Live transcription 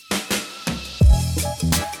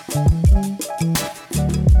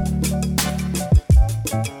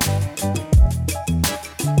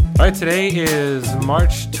right, today is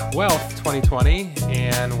March 12th, 2020,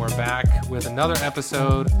 and we're back with another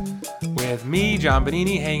episode with me, John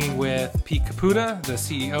Bonini, hanging with Pete Caputa, the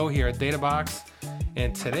CEO here at DataBox.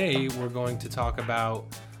 And today we're going to talk about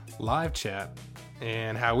live chat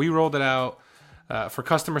and how we rolled it out for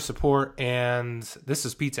customer support. And this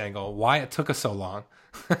is Pete's angle, why it took us so long.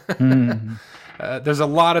 There's a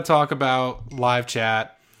lot of talk about live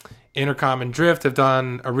chat. Intercom and Drift have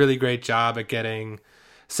done a really great job at getting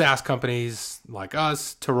SaaS companies like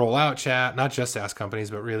us to roll out chat, not just SaaS companies,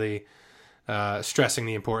 but really stressing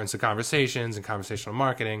the importance of conversations and conversational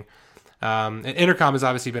marketing. And Intercom has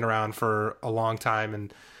obviously been around for a long time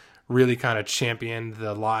and really kind of championed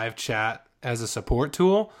the live chat as a support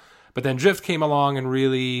tool. But then Drift came along and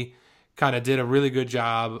really kind of did a really good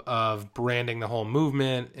job of branding the whole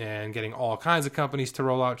movement and getting all kinds of companies to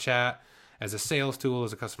roll out chat as a sales tool,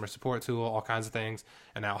 as a customer support tool, all kinds of things.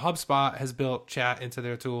 And now HubSpot has built chat into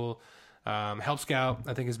their tool. Help Scout,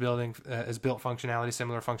 I think, has built functionality,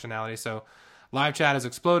 similar functionality. So live chat has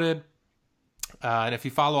exploded. And if you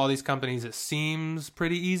follow all these companies, it seems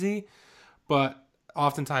pretty easy, but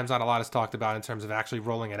oftentimes not a lot is talked about in terms of actually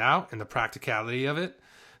rolling it out and the practicality of it.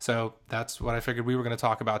 So that's what I figured we were going to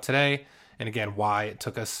talk about today. And again, why it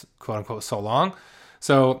took us, quote unquote, so long.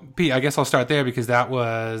 So, Pete, I guess I'll start there because that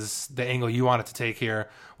was the angle you wanted to take here,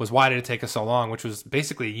 was why did it take us so long, which was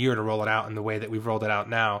basically a year to roll it out in the way that we've rolled it out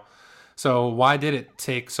now. So why did it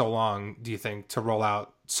take so long, do you think, to roll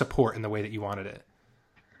out support in the way that you wanted it?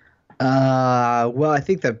 Well, I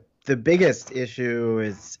think the biggest issue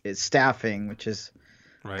is staffing, which is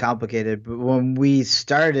complicated. But when we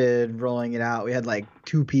started rolling it out, we had like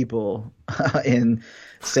 2 people in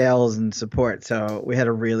sales and support. So we had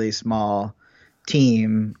a really small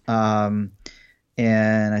team, and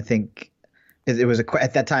I think it was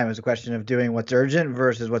at that time it was a question of doing what's urgent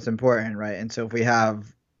versus what's important, right? And so if we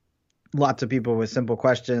have lots of people with simple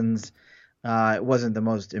questions, it wasn't the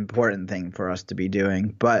most important thing for us to be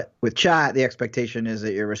doing. But with chat, the expectation is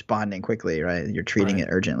that you're responding quickly, right? You're treating it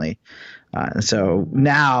urgently. So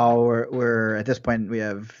now we're at this point we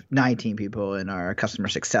have 19 people in our customer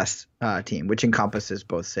success team, which encompasses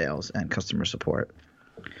both sales and customer support.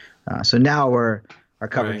 So now our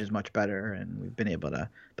coverage is much better, and we've been able to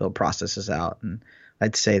build processes out. And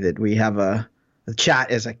I'd say that we have the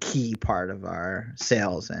chat is a key part of our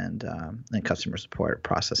sales and customer support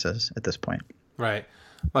processes at this point. Right.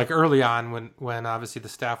 Like early on, when obviously the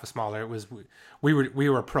staff was smaller, it was we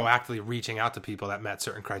were proactively reaching out to people that met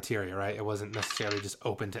certain criteria. Right. It wasn't necessarily just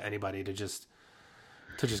open to anybody to just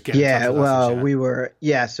get. In touch with us and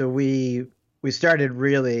chat. So we started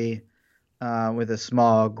really. With a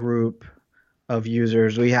small group of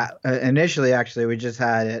users. We had initially, actually, we just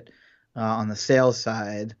had it on the sales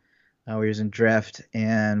side. We were using Drift,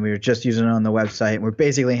 and we were just using it on the website. We're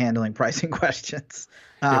basically handling pricing questions.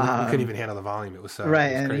 We couldn't even handle the volume. It was so right,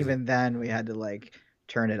 it was and crazy. even then, we had to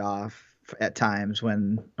turn it off at times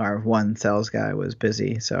when our one sales guy was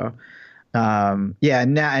busy. So,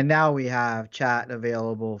 now we have chat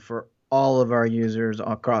available for all of our users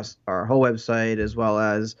across our whole website as well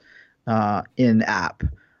as in app,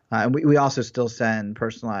 and we also still send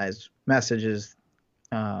personalized messages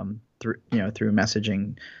through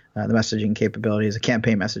messaging, the messaging capabilities, the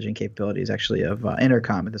campaign messaging capabilities actually of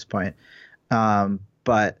Intercom at this point,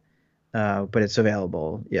 but it's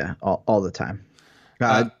available all the time.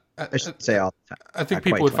 I should say all the time. I think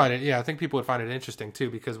people would find it. Yeah, I think people would find it interesting too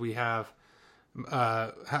because we have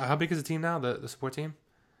how big is the team now? The support team.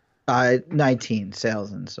 19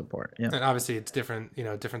 sales and support. Yeah. And obviously it's different,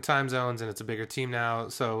 different time zones, and it's a bigger team now.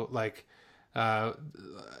 So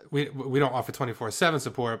we don't offer 24/7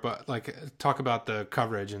 support, but talk about the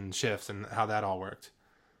coverage and shifts and how that all worked.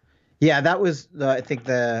 Yeah, that was I think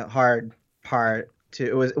the hard part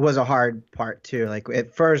too. It was a hard part too.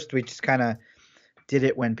 At first we just kind of did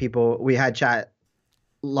it when we had chat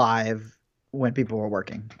live when people were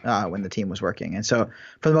working, when the team was working. And so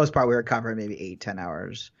for the most part, we were covering maybe 8-10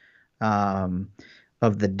 hours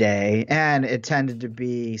of the day, and it tended to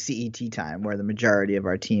be CET time, where the majority of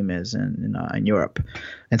our team is in Europe,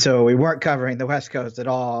 and so we weren't covering the West Coast at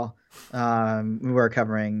all. We were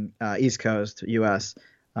covering East Coast US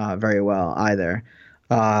very well either,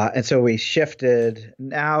 and so we shifted.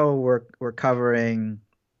 Now we're covering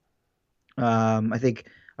I think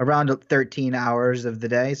around 13 hours of the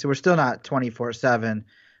day, so we're still not 24/7,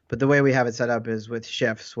 but the way we have it set up is with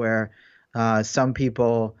shifts where some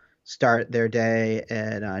people start their day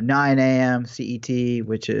at 9 a.m. CET,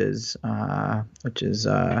 which is let's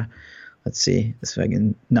see if I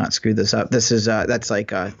can not screw this up. This is that's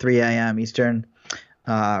 3 a.m. Eastern,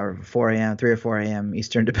 or 4 a.m., 3 or 4 a.m.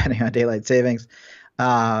 Eastern, depending on daylight savings.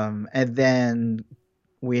 And then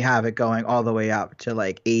we have it going all the way up to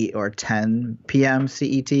like 8 or 10 p.m.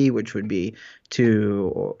 CET, which would be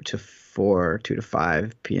 2 to 4, 2 to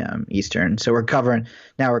 5 p.m. Eastern. So we're covering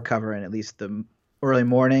at least the early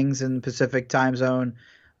mornings in the Pacific time zone,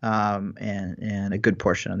 and a good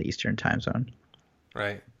portion of the Eastern time zone.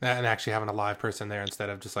 Right. And actually having a live person there instead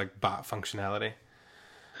of just like bot functionality.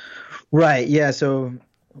 Right. Yeah. So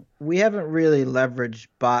we haven't really leveraged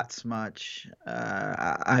bots much.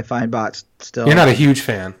 I find bots still. You're not a huge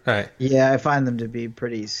fan, right? Yeah, I find them to be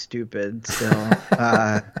pretty stupid still.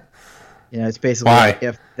 It's basically like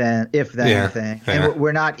if then thing. Yeah. And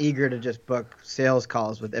we're not eager to just book sales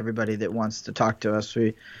calls with everybody that wants to talk to us.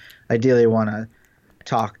 We ideally want to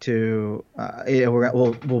talk to.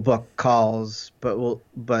 We'll book calls,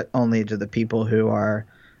 but only to the people who are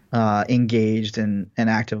engaged and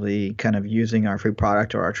actively kind of using our free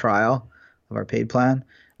product or our trial of our paid plan.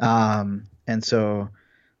 And so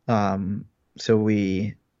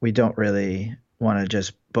we don't really want to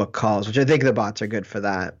just book calls, which I think the bots are good for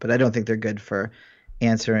that, but I don't think they're good for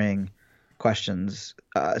answering questions,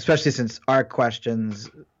 especially since our questions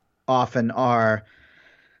often are,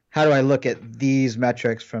 how do I look at these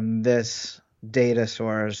metrics from this data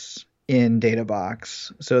source in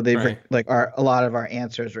DataBox? So they a lot of our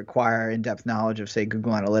answers require in-depth knowledge of, say,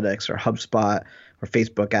 Google Analytics or HubSpot or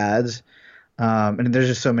Facebook ads. And there's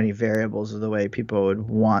just so many variables of the way people would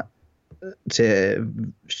want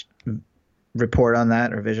to report on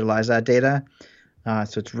that or visualize that data.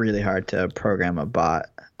 So it's really hard to program a bot.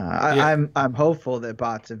 I'm hopeful that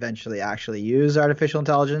bots eventually actually use artificial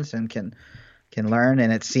intelligence and can learn.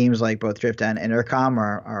 And it seems like both Drift and Intercom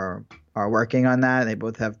are working on that. They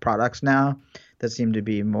both have products now that seem to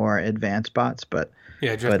be more advanced bots. But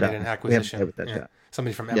Drift made an acquisition.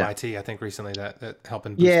 Somebody from MIT, I think, recently that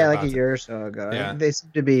helping. Boost like bots. A year or so ago. Yeah. They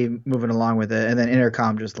seem to be moving along with it. And then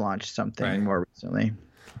Intercom just launched something more recently.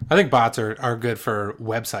 I think bots are good for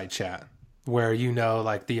website chat, where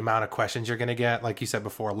like the amount of questions you're going to get. Like you said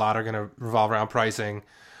before, a lot are going to revolve around pricing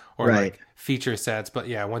or like feature sets. But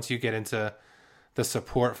yeah, once you get into the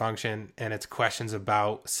support function and it's questions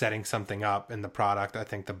about setting something up in the product, I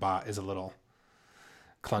think the bot is a little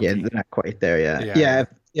clunky. Yeah, they're not quite there yet. Yeah,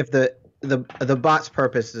 if the bot's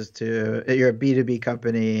purpose is you're a B2B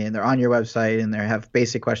company and they're on your website and they have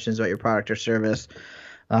basic questions about your product or service,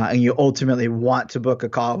 and you ultimately want to book a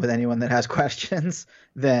call with anyone that has questions,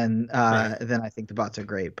 then I think the bots are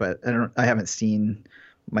great. But I haven't seen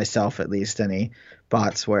myself, at least, any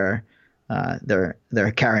bots where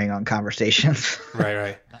they're carrying on conversations.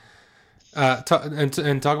 Right.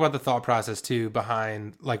 And talk about the thought process too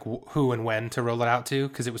behind like who and when to roll it out to,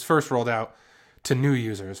 because it was first rolled out to new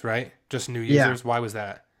users, right? Just new users. Yeah. Why was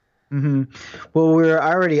that? Mm-hmm. Well, we were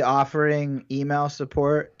already offering email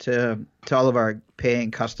support to all of our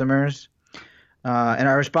paying customers, and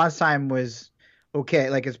our response time was okay.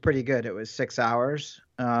 Like, it's pretty good. It was 6 hours,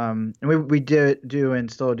 and we do and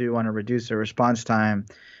still do want to reduce the response time,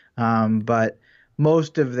 but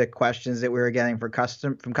most of the questions that we were getting from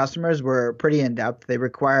customers were pretty in depth. They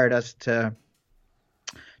required us to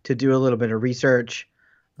do a little bit of research.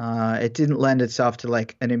 It didn't lend itself to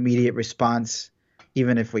like an immediate response,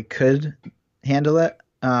 even if we could handle it.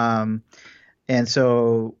 And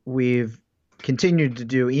so we've continued to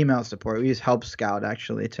do email support. We use Help Scout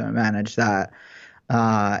actually to manage that.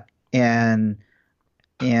 And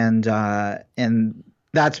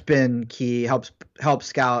that's been key. Help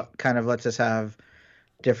Scout kind of lets us have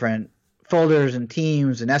different folders and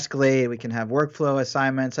teams and escalate. We can have workflow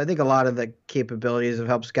assignments. I think a lot of the capabilities of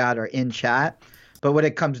Help Scout are in chat, but what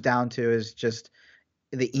it comes down to is just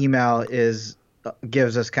the email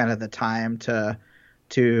gives us kind of the time to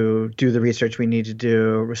do the research we need to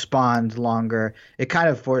do, respond longer. It kind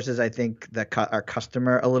of forces, I think, our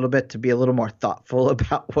customer a little bit to be a little more thoughtful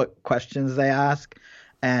about what questions they ask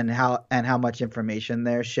and how much information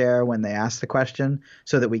they share when they ask the question,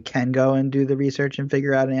 so that we can go and do the research and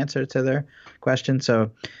figure out an answer to their question.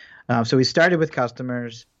 So we started with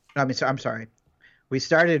customers. I'm sorry.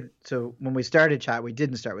 So when we started chat, we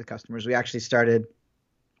didn't start with customers. We actually started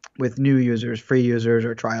with new users, free users,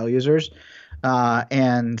 or trial users,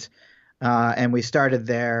 and we started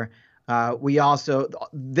there. We also,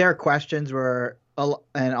 their questions were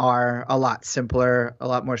are a lot simpler, a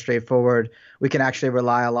lot more straightforward. We can actually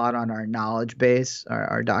rely a lot on our knowledge base,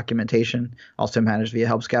 our documentation, also managed via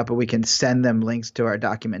Help Scout, but we can send them links to our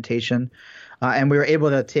documentation. And we were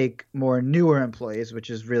able to take more newer employees,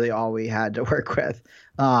 which is really all we had to work with.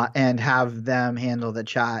 and have them handle the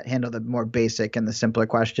chat, handle the more basic and the simpler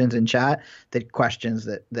questions in chat, the questions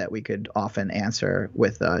that we could often answer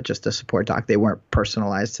with just a support doc. They weren't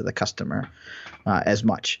personalized to the customer as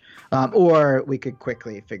much, or we could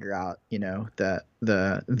quickly figure out,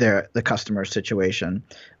 the customer situation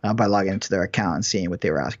by logging into their account and seeing what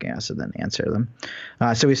they were asking us, and then answer them.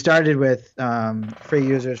 So we started with free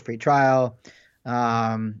users, free trial.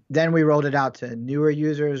 Then we rolled it out to newer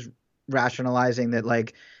users, rationalizing that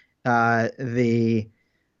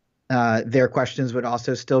their questions would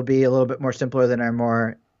also still be a little bit more simpler than our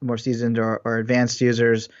more seasoned or advanced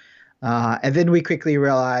users. And then we quickly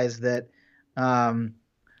realized that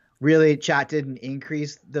really chat didn't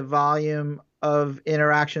increase the volume of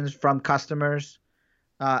interactions from customers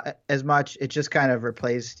as much. It just kind of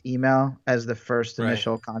replaced email as the first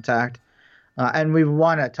initial contact. And we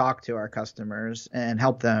want to talk to our customers and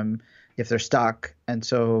help them if they're stuck. And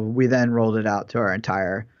so we then rolled it out to our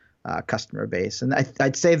entire customer base. And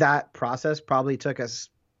I'd say that process probably took us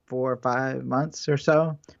 4 or 5 months or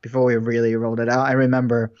so before we really rolled it out. I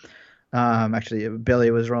remember actually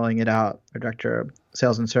Billy was rolling it out, our director of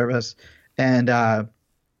sales and service, and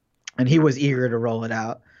he was eager to roll it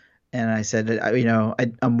out. And I said,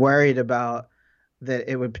 I'm worried about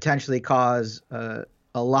that it would potentially cause a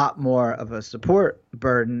lot more of a support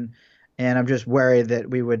burden. And I'm just worried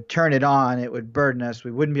that we would turn it on, it would burden us,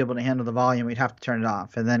 we wouldn't be able to handle the volume, we'd have to turn it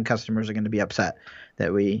off. And then customers are going to be upset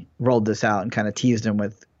that we rolled this out and kind of teased them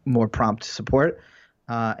with more prompt support.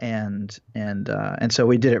 And so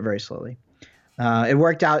we did it very slowly. It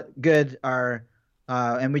worked out good.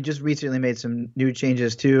 And we just recently made some new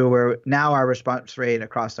changes too, where now our response rate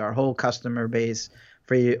across our whole customer base,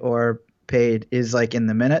 free or paid, is like in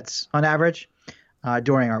the minutes on average.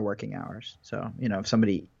 During our working hours. So, if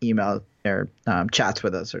somebody emails or chats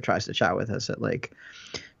with us or tries to chat with us at like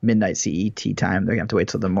midnight CET time, they're gonna have to wait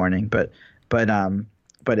till the morning. But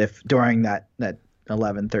if during that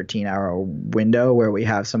 11, 13 hour window where we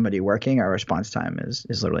have somebody working, our response time is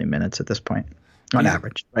literally minutes at this point on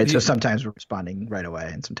average, right? So sometimes we're responding right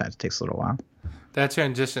away, and sometimes it takes a little while. That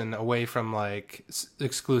transition away from like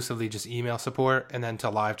exclusively just email support and then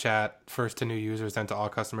to live chat, first to new users, then to all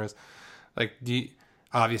customers. Like,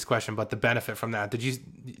 obvious question, but the benefit from that, did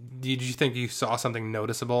you think you saw something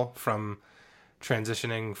noticeable from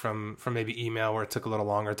transitioning from maybe email where it took a little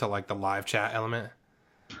longer to like the live chat element?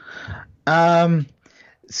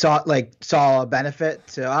 Saw a benefit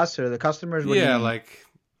to us or the customers? Yeah, like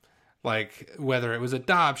whether it was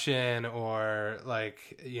adoption or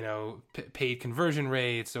paid conversion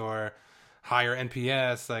rates or higher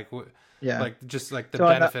NPS, just like the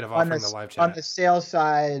benefit of offering the live chat. On the sales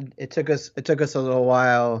side, it took us a little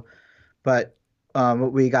while, but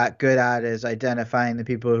what we got good at is identifying the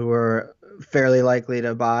people who are fairly likely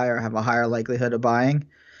to buy or have a higher likelihood of buying,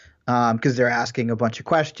 because they're asking a bunch of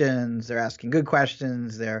questions, they're asking good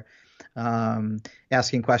questions, they're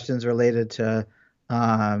asking questions related to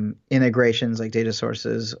integrations like data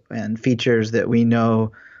sources and features that we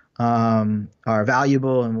know are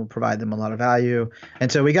valuable and will provide them a lot of value.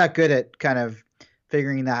 And so we got good at kind of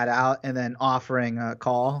figuring that out and then offering a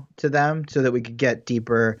call to them so that we could get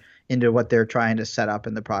deeper into what they're trying to set up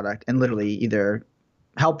in the product and literally either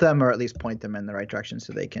help them or at least point them in the right direction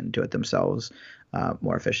so they can do it themselves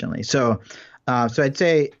more efficiently. So I'd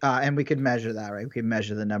say, and we could measure that, right? We could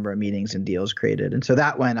measure the number of meetings and deals created. And so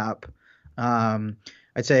that went up. I'd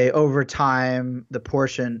say over time, the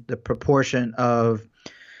proportion of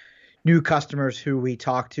new customers who we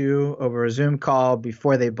talked to over a Zoom call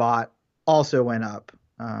before they bought also went up.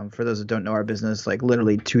 For those that don't know our business, like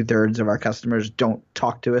literally 2/3 of our customers don't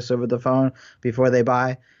talk to us over the phone before they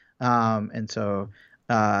buy. But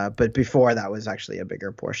before that was actually a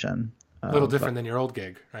bigger portion. A little different than your old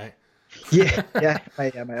gig, right? Yeah.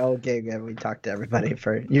 Right. Yeah, my old gig, we talked to everybody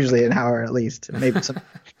for usually an hour at least, maybe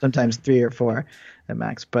sometimes 3 or 4 at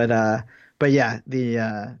max. But yeah,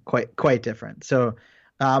 the quite different. So,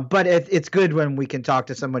 but it's good when we can talk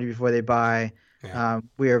to somebody before they buy. Yeah.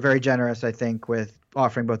 We are very generous, I think, with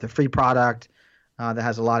offering both a free product that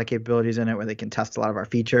has a lot of capabilities in it where they can test a lot of our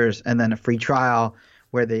features, and then a free trial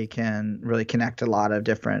where they can really connect a lot of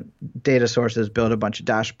different data sources, build a bunch of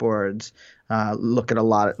dashboards, look at a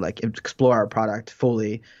lot of, explore our product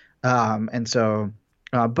fully.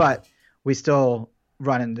 But we still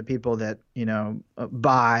run into people that,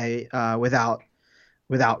 buy without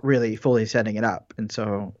really fully setting it up. And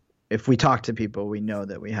so if we talk to people, we know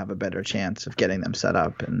that we have a better chance of getting them set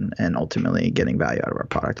up and ultimately getting value out of our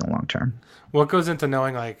product in the long term. What goes into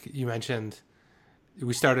knowing, like you mentioned,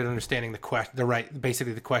 we started understanding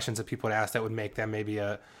basically the questions that people would ask that would make them maybe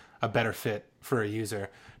a a better fit for a user?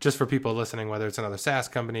 Just for people listening, whether it's another SaaS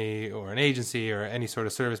company or an agency or any sort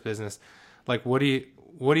of service business, like what do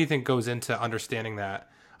you think goes into understanding that?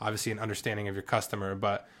 Obviously, an understanding of your customer,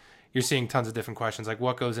 but you're seeing tons of different questions. Like,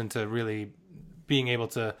 what goes into really being able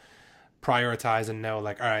to prioritize and know,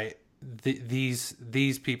 like, all right, these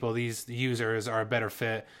people, these users are a better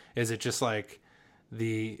fit? Is it just like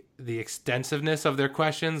the extensiveness of their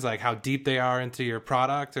questions, like how deep they are into your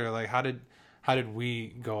product, or like how did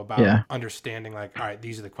we go about understanding, like, all right,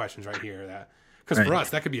 these are the questions right here that, because for us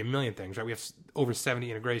that could be a million things, right? We have over 70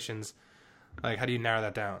 integrations. Like, how do you narrow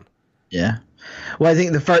that down? Yeah. Well, I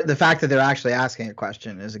think the fact that they're actually asking a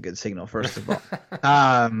question is a good signal, first of all.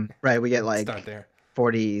 Right. We get like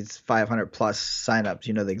 4,500 plus signups,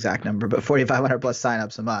 you know the exact number, but 4,500 plus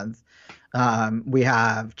signups a month. We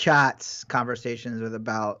have chats, conversations with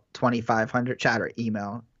about 2,500 chat or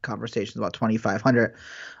email conversations, about 2,500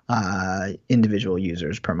 individual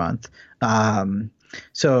users per month.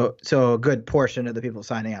 So a good portion of the people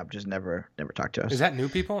signing up just never talk to us. Is that new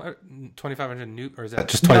people? 2,500 new, or is that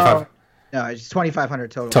just 25? No, it's 2,500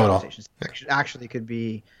 total conversations. Actually, could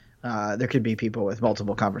be there could be people with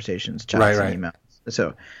multiple conversations, chats, and emails.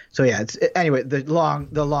 So yeah. Anyway.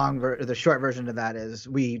 The short version of that is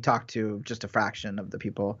we talk to just a fraction of the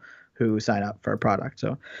people who sign up for a product.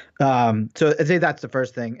 So I'd say that's the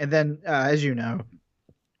first thing, and then as you know,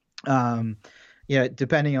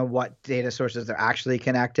 depending on what data sources they're actually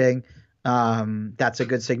connecting, that's a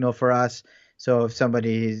good signal for us. So if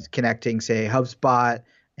somebody's connecting, say, HubSpot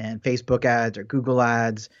and Facebook ads or Google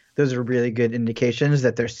ads, those are really good indications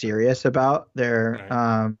that they're serious about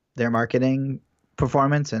their marketing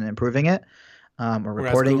performance and improving it, or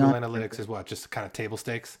reporting Google on. Analytics is what, just kind of table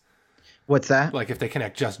stakes? What's that? Like if they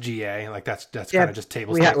connect just GA, like that's kind of just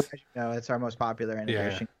table stakes. It's our most popular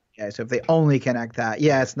integration. Yeah. So if they only connect that,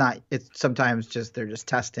 it's sometimes just they're just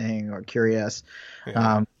testing or curious.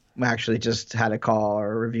 Yeah. We actually just had a call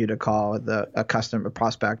or reviewed a call with a customer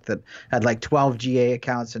prospect that had like 12 GA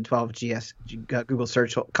accounts and 12 Google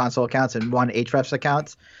Search Console accounts and 1 Ahrefs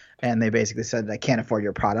account. And they basically said, I can't afford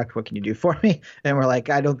your product. What can you do for me? And we're like,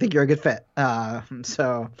 I don't think you're a good fit. If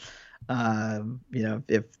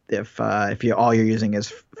all you're using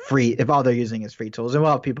is free, if all they're using is free tools, and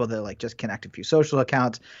we'll have people that like just connect a few social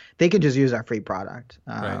accounts, they can just use our free product.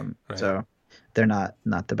 Right. So they're not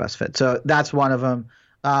the best fit. So that's one of them.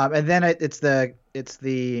 And then it's the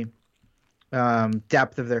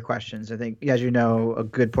depth of their questions. I think, as you know, a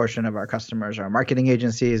good portion of our customers are marketing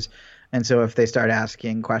agencies. And so if they start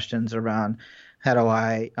asking questions around how do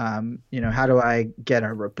I get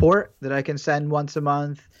a report that I can send once a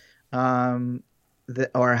month, or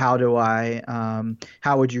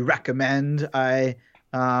how would you recommend I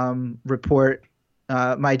report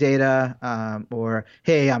my data, or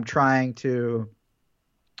hey, I'm trying to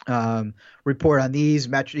report on these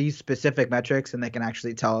specific metrics, and they can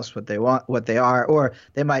actually tell us what they want, what they are, or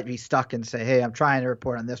they might be stuck and say, hey, I'm trying to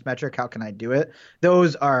report on this metric, how can I do it?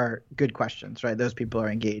 Those are good questions, right? Those people are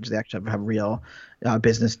engaged, they actually have real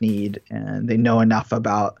business need, and they know enough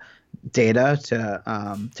about data to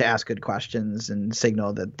ask good questions and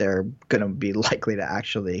signal that they're going to be likely to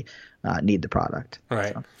actually need the product.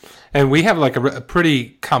 Right. So. And we have like a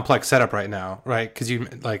pretty complex setup right now, right? Because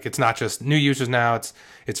it's not just new users now, it's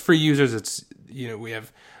free users. It's, we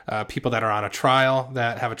have people that are on a trial,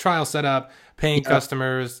 that have a trial set up, paying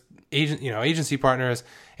customers, agency partners,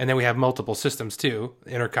 and then we have multiple systems too,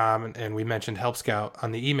 Intercom, and we mentioned Help Scout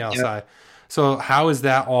on the email side. So how is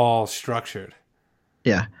that all structured?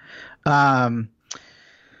 Yeah.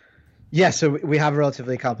 So we have a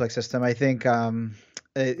relatively complex system. I think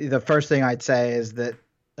the first thing I'd say is that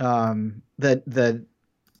and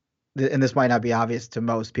this might not be obvious to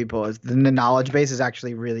most people, is the knowledge base is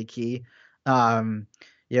actually really key. I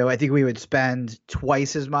think we would spend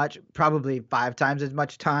twice as much, probably 5 times as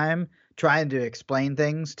much time trying to explain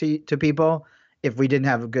things to people if we didn't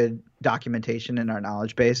have a good documentation in our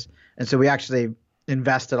knowledge base. And so we actually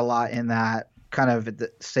invested a lot in that kind of at the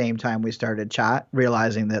same time we started chat,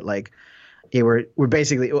 realizing that we're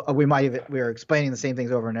basically we were explaining the same things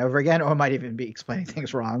over and over again, or might even be explaining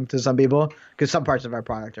things wrong to some people, because some parts of our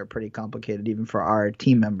product are pretty complicated even for our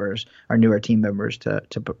team members, our newer team members to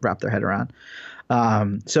wrap their head around.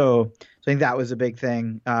 So I think that was a big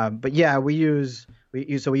thing. But yeah, we use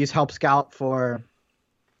Help Scout for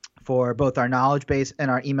both our knowledge base and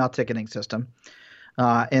our email ticketing system,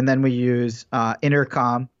 and then we use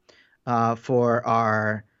Intercom for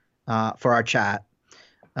our chat,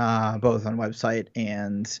 both on website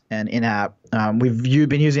and in-app. We've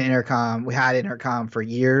been using Intercom. We had Intercom for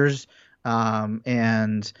years,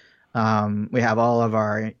 and we have all of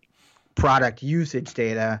our product usage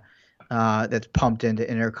data that's pumped into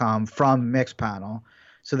Intercom from Mixpanel.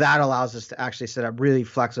 So that allows us to actually set up really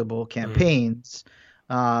flexible campaigns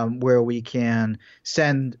where we can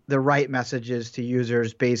send the right messages to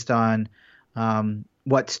users based on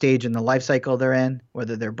what stage in the life cycle they're in,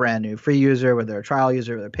 whether they're brand new free user, whether they're a trial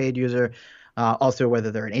user, whether they're a paid user, also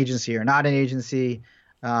whether they're an agency or not an agency,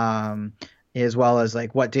 as well as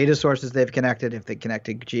like what data sources they've connected, if they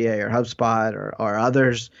connected GA or HubSpot or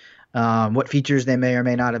others, what features they may or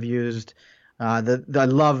may not have used. I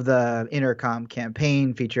love the Intercom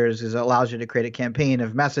campaign features because it allows you to create a campaign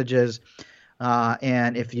of messages.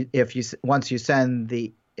 And if you once you send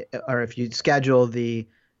if you schedule the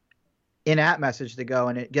in-app message to go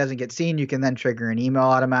and it doesn't get seen, you can then trigger an email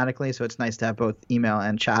automatically. So it's nice to have both email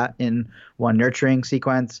and chat in one nurturing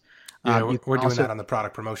sequence. Yeah, we're doing that on the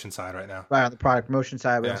product promotion side right now. Right, on the product promotion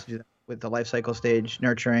side, we also do that with the lifecycle stage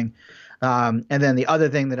nurturing. And then the other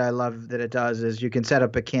thing that I love that it does is you can set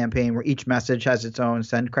up a campaign where each message has its own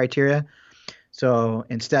send criteria. So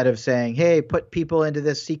instead of saying, hey, put people into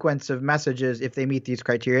this sequence of messages if they meet these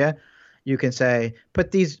criteria, you can say,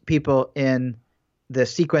 put these people in the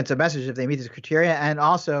sequence of messages if they meet this criteria. And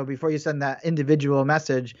also, before you send that individual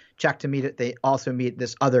message, check to meet it. They also meet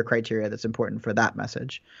this other criteria that's important for that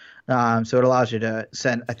message. So it allows you to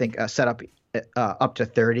send, I think, set up to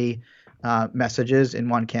 30 messages in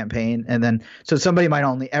one campaign. And then, so somebody might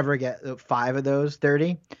only ever get 5 of those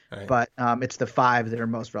 30, right, but it's the 5 that are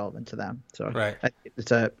most relevant to them. So right,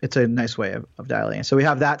 it's a nice way of dialing in. So we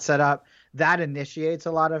have that set up. That initiates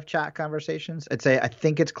a lot of chat conversations. I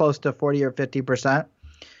think it's close to 40 or 50%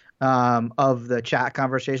 of the chat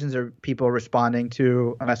conversations are people responding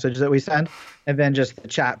to a message that we send, and then just the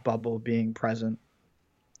chat bubble being present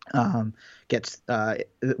gets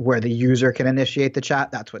where the user can initiate the chat.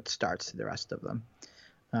 That's what starts the rest of them.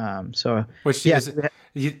 Which is,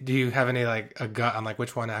 do you have any like a gut on like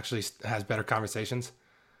which one actually has better conversations?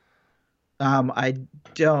 I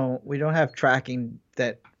don't. We don't have tracking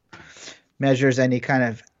that measures any kind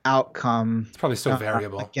of outcome. It's probably so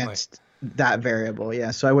variable against that variable. Yeah.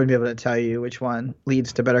 So I wouldn't be able to tell you which one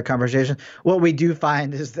leads to better conversation. What we do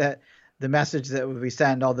find is that the message that we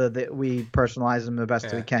send, although that we personalize them the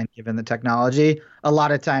best we can given the technology, a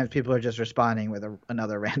lot of times people are just responding with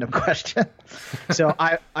another random question. So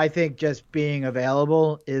I think just being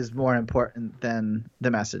available is more important than the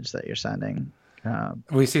message that you're sending.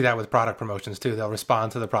 We see that with product promotions too. They'll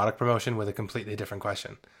respond to the product promotion with a completely different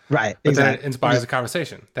question. Right. But then it inspires a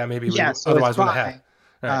conversation that maybe we otherwise wouldn't have.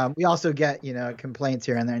 Right. We also get, complaints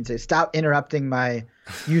here and there and say, stop interrupting my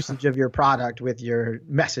usage of your product with your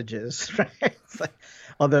messages. Right? It's like,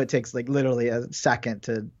 although it takes like literally a second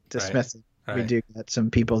to dismiss it. Right. We do get some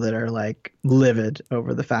people that are like livid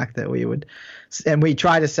over the fact that and we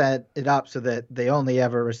try to set it up so that they only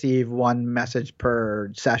ever receive one message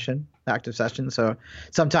per session, active session. So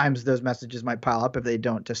sometimes those messages might pile up if they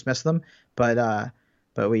don't dismiss them, but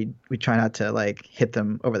we try not to like hit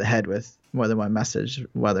them over the head with more than one message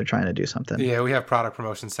while they're trying to do something. Yeah, we have product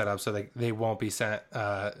promotions set up so they won't be sent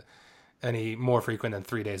any more frequent than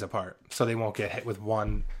 3 days apart. So they won't get hit with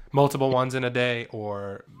multiple ones in a day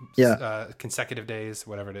or consecutive days,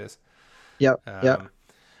 whatever it is. Yep.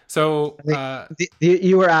 So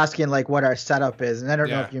you were asking like what our setup is, and I don't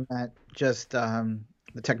know if you meant just the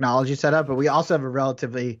technology setup, but we also have a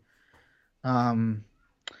relatively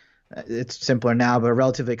it's simpler now, but a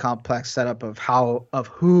relatively complex setup of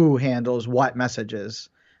who handles what messages.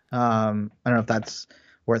 I don't know if that's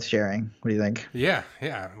worth sharing. What do you think? Yeah.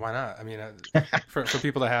 Why not? I mean, for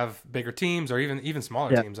people that have bigger teams or even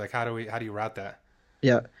smaller teams, like how do you route that?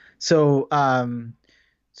 Yeah. So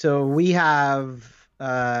we have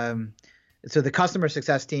so the customer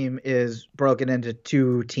success team is broken into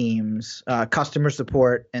 2 teams: customer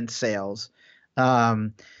support and sales.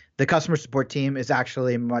 The customer support team is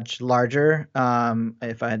actually much larger.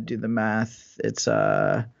 If I do the math, it's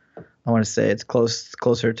I want to say it's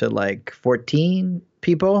closer to like 14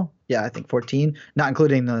 people. Yeah, I think 14, not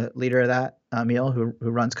including the leader of that, Emil, who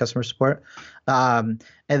runs customer support. And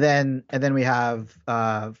then we have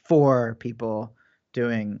 4 people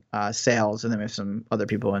doing sales, and then we have some other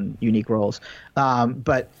people in unique roles. So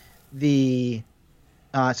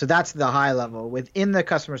that's the high level. Within the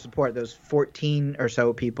customer support, those 14 or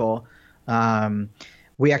so people,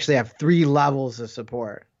 we actually have 3 levels of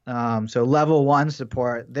support. So level 1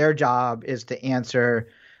 support, their job is to answer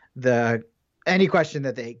any question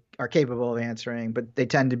that they are capable of answering, but they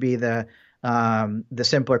tend to be the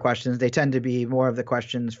simpler questions. They tend to be more of the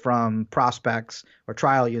questions from prospects or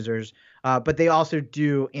trial users, but they also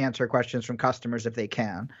do answer questions from customers if they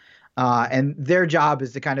can. And their job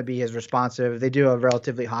is to kind of be as responsive. They do a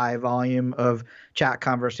relatively high volume of chat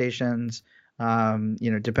conversations.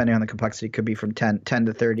 Depending on the complexity, could be from 10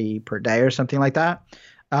 to 30 per day or something like that.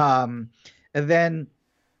 And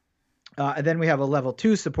then we have a level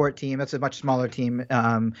 2 support team. That's a much smaller team.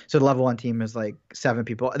 So the level 1 team is like 7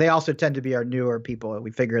 people. They also tend to be our newer people.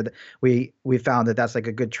 We figured that we found that that's like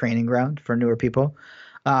a good training ground for newer people.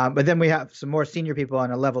 But then we have some more senior people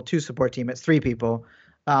on a level 2 support team. It's 3 people.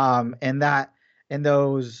 And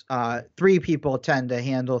those 3 people tend to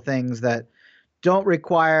handle things that don't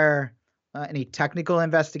require any technical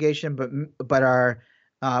investigation, but are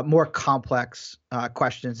more complex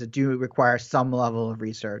questions that do require some level of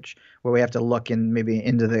research, where we have to look maybe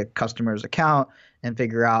into the customer's account and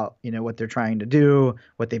figure out, what they're trying to do,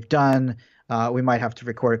 what they've done. We might have to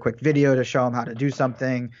record a quick video to show them how to do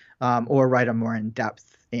something, or write a more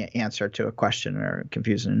in-depth answer to a question or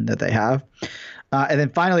confusion that they have. And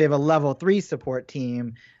then finally, we have a level 3 support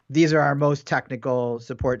team. These are our most technical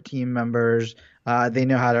support team members. They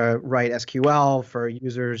know how to write SQL for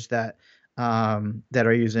users that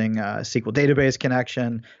are using a SQL database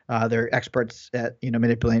connection. They're experts at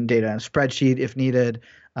manipulating data in a spreadsheet if needed.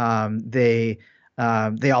 They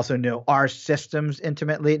also know our systems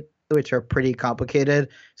intimately, which are pretty complicated.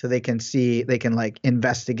 So they can like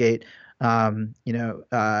investigate when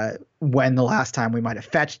the last time we might have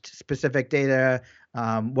fetched specific data,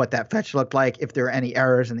 what that fetch looked like, if there are any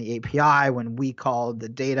errors in the API when we called the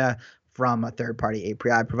data from a third-party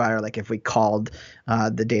API provider. Like if we called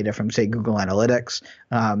the data from, say, Google Analytics,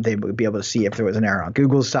 they would be able to see if there was an error on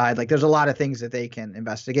Google's side. Like there's a lot of things that they can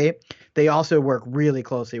investigate. They also work really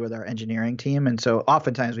closely with our engineering team. And so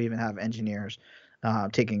oftentimes we even have engineers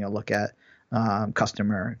taking a look at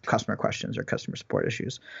customer questions or customer support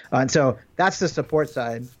issues. And so that's the support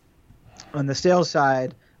side. On the sales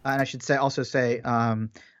side, and I should also say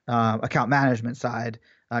account management side,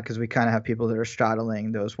 because we kind of have people that are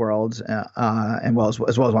straddling those worlds, and as well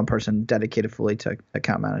as one person dedicated fully to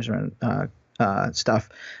account management stuff.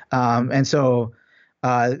 And so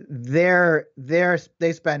they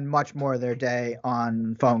spend much more of their day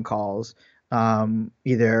on phone calls,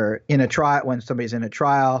 either in a trial when somebody's in a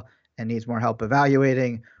trial and needs more help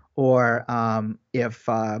evaluating, or if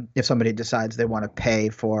somebody decides they want to pay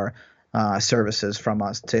for services from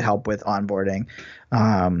us to help with onboarding,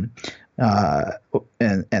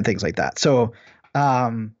 and things like that. So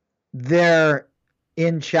they're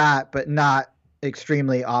in chat, but not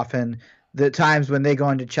extremely often. The times when they go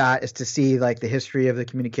into chat is to see like the history of the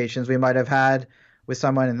communications we might have had with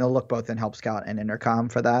someone, and they'll look both in Help Scout and Intercom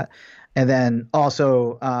for that. And then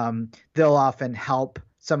also they'll often help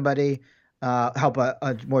somebody, help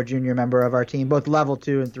a more junior member of our team. Both level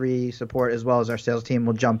 2 and 3 support, as well as our sales team,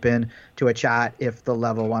 will jump in to a chat if the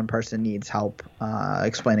level 1 person needs help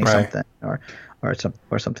explaining something or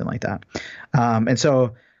something like that. And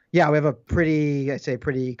so, yeah, we have a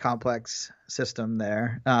pretty complex system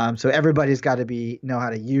there. So everybody's got to know how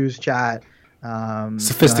to use chat.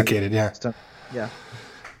 Sophisticated, yeah. Yeah.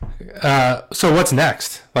 So what's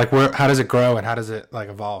next? Like, how does it grow and how does it like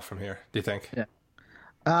evolve from here, do you think? Yeah.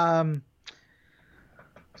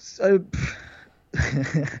 So,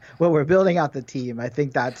 well, we're building out the team. I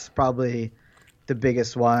think that's probably the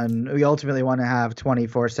biggest one. We ultimately want to have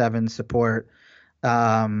 24/7 support.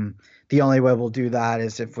 The only way we'll do that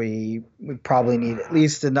is if we probably need at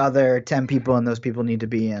least another 10 people, and those people need to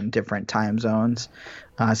be in different time zones.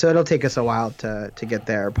 So it'll take us a while to get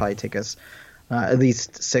there. It'll probably take us at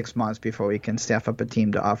least 6 months before we can staff up a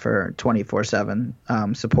team to offer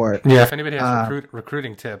 24/7 support. Yeah, if anybody has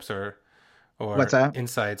recruiting tips or what's that?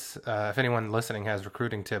 Insights, if anyone listening has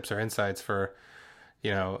recruiting tips or insights for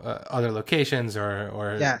other locations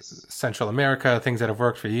or yes. Central America, things that have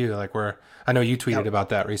worked for you, like I know you tweeted about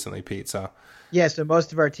that recently, Pete. So yeah, so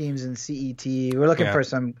most of our teams in CET, we're looking for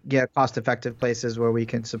some cost-effective places where we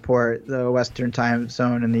can support the Western time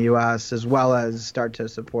zone in the U.S. as well as start to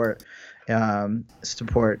support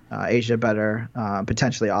Asia better,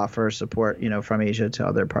 potentially offer support, from Asia to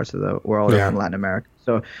other parts of the world or from Latin America.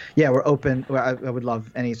 So yeah, we're open. I would love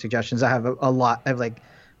any suggestions. I have a lot. I have like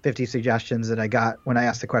 50 suggestions that I got when I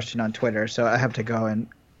asked the question on Twitter. So I have to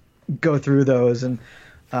go through those and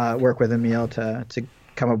work with Emil to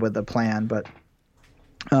come up with a plan. But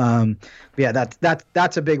yeah,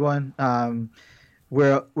 that's a big one.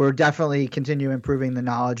 We're definitely continue improving the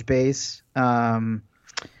knowledge base.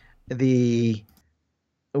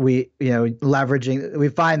 Leveraging, we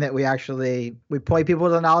find that we point people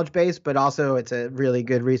to the knowledge base, but also it's a really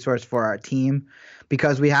good resource for our team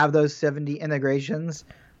because we have those 70 integrations.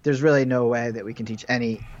 there's really no way that we can teach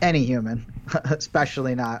any human,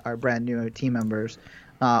 especially not our brand new team members,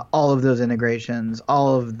 all of those integrations,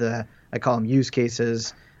 all of the, I call them use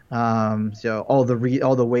cases. So all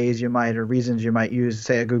the ways you might, or reasons you might use,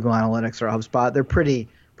 say, a Google Analytics or a HubSpot, they're pretty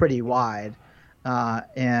wide,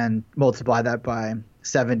 and multiply that by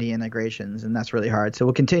 70 integrations, and that's really hard. So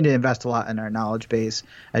we'll continue to invest a lot in our knowledge base,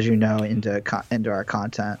 as you know, into our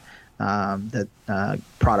content, the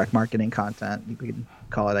product marketing content, we can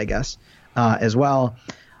call it, I guess, as well.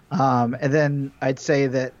 And then I'd say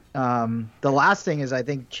that the last thing is, I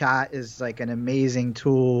think chat is like an amazing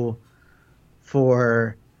tool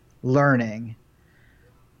for learning.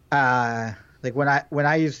 Like when I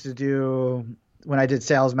did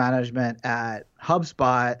sales management at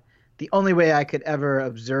HubSpot, the only way I could ever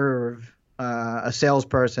observe a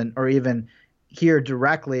salesperson or even hear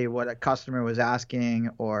directly what a customer was asking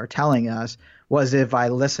or telling us was if I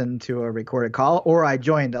listened to a recorded call or I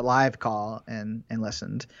joined a live call and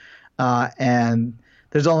listened. And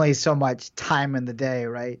there's only so much time in the day,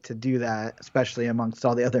 right, to do that, especially amongst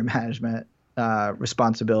all the other management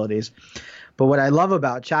responsibilities. But what I love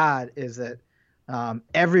about chat is that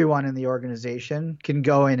everyone in the organization can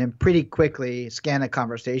go in and pretty quickly scan a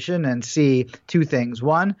conversation and see two things.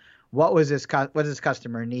 One, what does this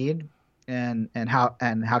customer need, and how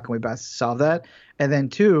can we best solve that? And then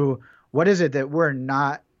two, what is it that we're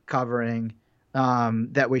not covering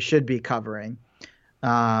that we should be covering?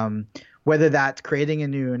 Whether that's creating a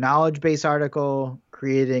new knowledge base article,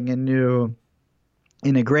 creating a new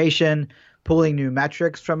integration, pulling new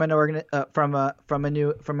metrics from an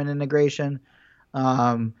integration,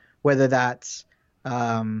 whether that's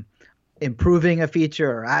improving a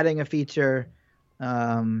feature or adding a feature,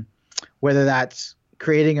 whether that's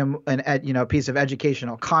creating a piece of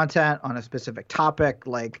educational content on a specific topic,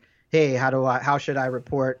 like, hey, how should I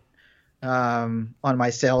report on my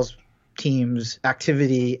sales team's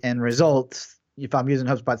activity and results if I'm using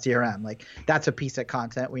HubSpot CRM? Like, that's a piece of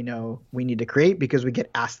content we know we need to create because we get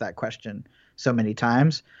asked that question so many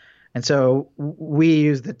times. And so we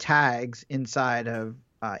use the tags inside of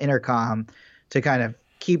Intercom to kind of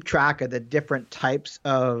keep track of the different types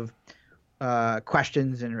of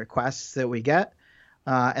questions and requests that we get.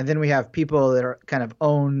 And then we have people that are kind of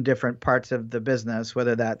own different parts of the business,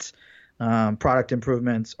 whether that's product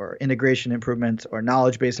improvements or integration improvements or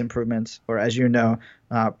knowledge base improvements, or, as you know,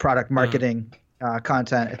 product marketing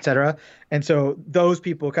content, et cetera. And so those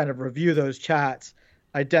people kind of review those chats,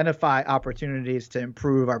 identify opportunities to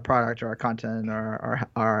improve our product or our content or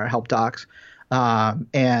our help docs.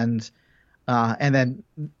 And then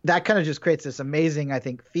that kind of just creates this amazing, I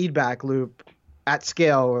think, feedback loop at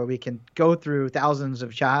scale where we can go through thousands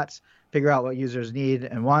of chats, figure out what users need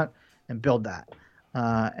and want, and build that.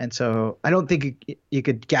 And so I don't think you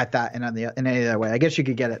could get that in any other way. I guess you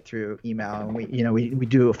could get it through email, and we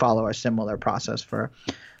do follow a similar process for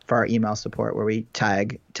our email support, where we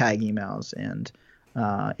tag emails and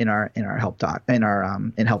in our help doc,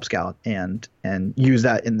 in Help Scout, and use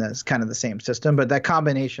that in this kind of the same system. But that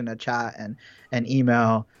combination of chat and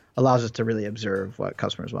email allows us to really observe what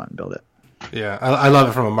customers want and build it. Yeah, I love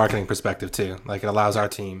it from a marketing perspective too. Like, it allows our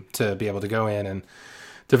team to be able to go in and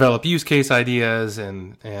develop use case ideas,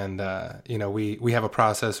 and we have a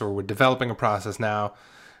process, or we're developing a process now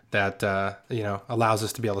that allows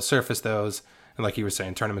us to be able to surface those, and, like you were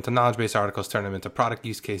saying, turn them into knowledge base articles, turn them into product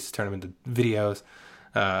use cases, turn them into videos,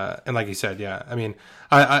 and like you said, yeah, I mean,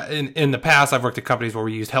 I in the past I've worked at companies where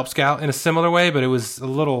we used Help Scout in a similar way, but it was a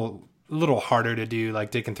little harder to do, like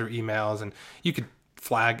digging through emails, and you could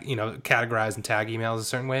flag, categorize and tag emails a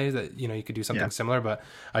certain way that you could do something similar, but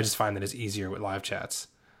I just find that it's easier with live chats.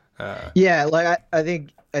 Like I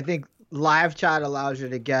think live chat allows you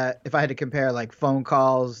to get, if I had to compare like phone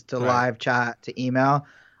calls to live chat to email,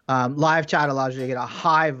 live chat allows you to get a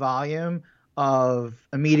high volume of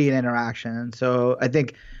immediate interaction. So I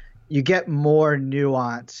think you get more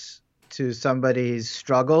nuance to somebody's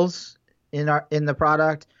struggles in the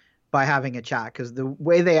product by having a chat, because the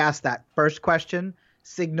way they ask that first question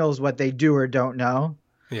signals what they do or don't know.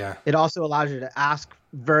 Yeah. It also allows you to ask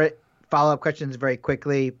follow-up questions very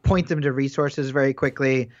quickly, point them to resources very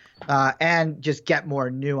quickly, and just get more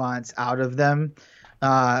nuance out of them.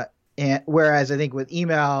 And whereas I think with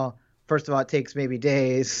email, first of all, it takes maybe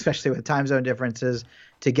days, especially with time zone differences,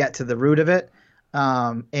 to get to the root of it.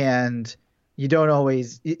 And you don't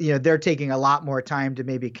always, they're taking a lot more time to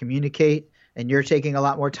maybe communicate, and you're taking a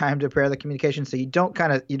lot more time to prepare the communication. So you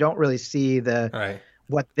don't really see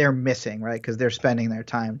what they're missing, right? Because they're spending their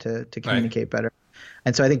time to communicate better.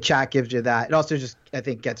 And so I think chat gives you that. It also just, I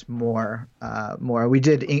think, gets more. We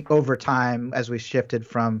did over time, as we shifted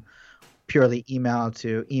from purely email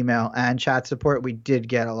to email and chat support, we do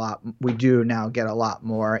now get a lot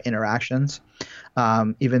more interactions.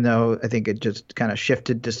 Even though I think it just kind of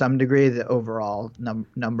shifted to some degree, the overall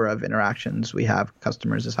number of interactions we have with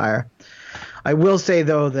customers is higher. I will say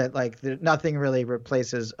though that nothing really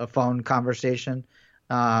replaces a phone conversation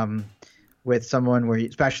with someone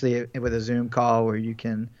especially with a Zoom call where you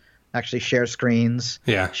can actually share screens,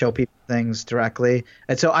 show people things directly.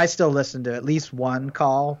 And so I still listen to at least one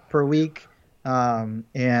call per week, and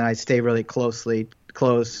I stay really close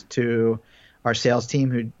to our sales team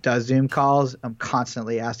who does Zoom calls. I'm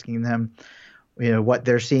constantly asking them, what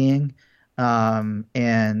they're seeing,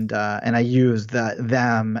 and I use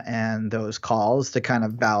them and those calls to kind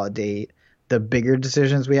of validate the bigger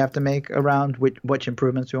decisions we have to make around which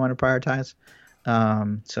improvements we want to prioritize.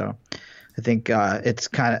 So I think it's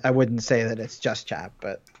I wouldn't say that it's just chat,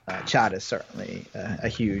 but chat is certainly a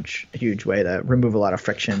huge way to remove a lot of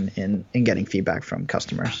friction in getting feedback from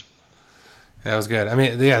customers. That was good. I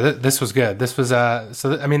mean, this was good. This was that's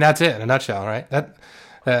it in a nutshell, right?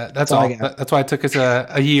 That's all. That's why it took us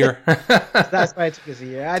a year. That's why it took us a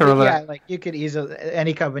year. I think,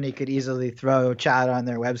 any company could easily throw chat on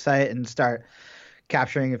their website and start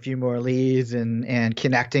capturing a few more leads and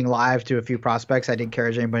connecting live to a few prospects. I'd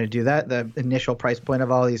encourage anybody to do that. The initial price point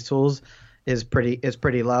of all these tools is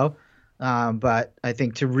pretty low, but I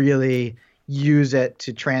think to really use it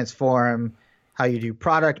to transform how you do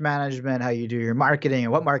product management, how you do your marketing,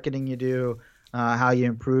 and what marketing you do, how you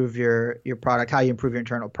improve your product, how you improve your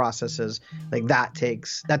internal processes, that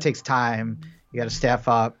takes time. You got to staff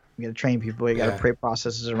up, you got to train people, you got to create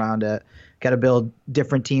processes around it. Got to build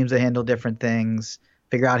different teams that handle different things,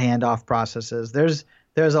 figure out handoff processes. There's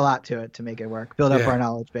a lot to it to make it work. Build up our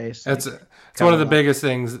knowledge base. It's one of the biggest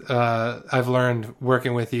things I've learned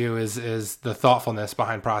working with you is the thoughtfulness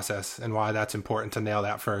behind process and why that's important to nail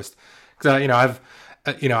that first. Because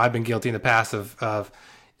I've been guilty in the past of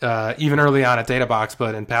even early on at DataBox,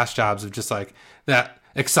 but in past jobs of just that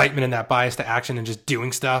excitement and that bias to action and just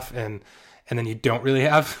doing stuff, and then you don't really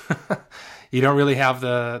have. You don't really have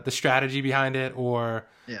the strategy behind it or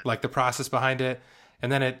the process behind it.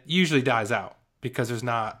 And then it usually dies out because there's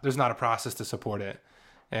not a process to support it.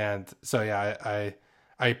 And so,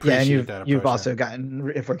 I appreciate that approach. You've also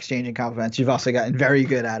gotten, if we're exchanging compliments, you've also gotten very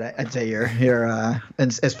good at it. I'd say you're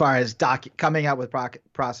as far as coming up with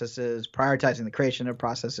processes, prioritizing the creation of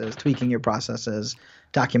processes, tweaking your processes,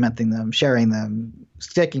 documenting them, sharing them,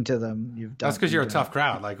 sticking to them. That's because you're a tough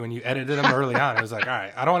crowd. When you edited them early on, it was all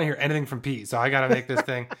right, I don't want to hear anything from Pete, so I got to make this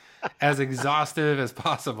thing as exhaustive as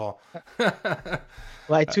possible.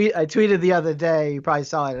 Well, I tweeted the other day. You probably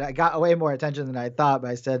saw it. I got way more attention than I thought,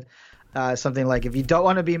 but I said something like, if you don't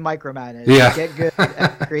want to be micromanaged, get good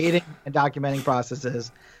at creating and documenting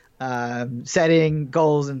processes, setting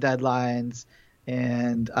goals and deadlines,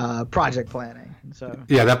 and project planning. And so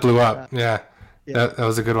that blew up. That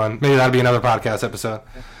was a good one. Maybe that'll be another podcast episode.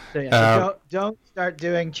 So don't start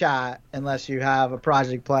doing chat unless you have a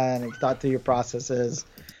project plan and thought through your processes,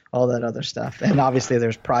 all that other stuff. And obviously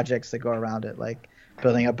there's projects that go around it, like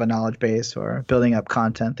building up a knowledge base or building up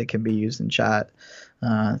content that can be used in chat,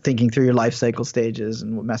 thinking through your life cycle stages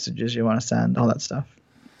and what messages you want to send, all that stuff.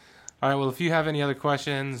 All right. Well, if you have any other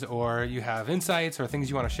questions or you have insights or things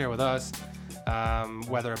you want to share with us,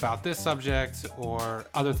 whether about this subject or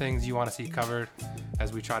other things you want to see covered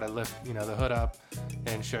as we try to lift, the hood up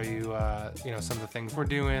and show you, some of the things we're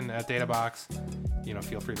doing at DataBox,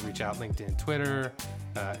 feel free to reach out, LinkedIn, Twitter,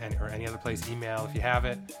 or any other place, email if you have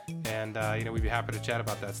it. And, we'd be happy to chat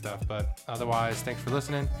about that stuff. But otherwise, thanks for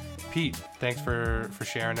listening. Pete, thanks for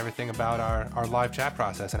sharing everything about our live chat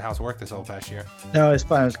process and how it's worked this whole past year. No, it was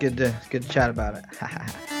fun. It was good to chat about it.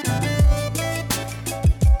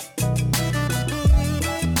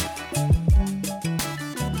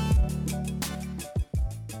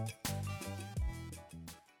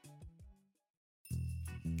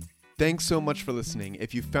 Thanks so much for listening.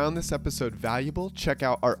 If you found this episode valuable, check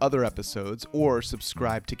out our other episodes or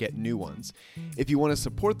subscribe to get new ones. If you want to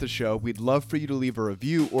support the show, we'd love for you to leave a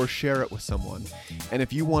review or share it with someone. And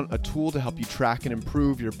if you want a tool to help you track and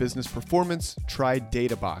improve your business performance, try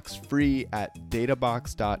DataBox, free at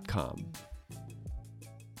databox.com.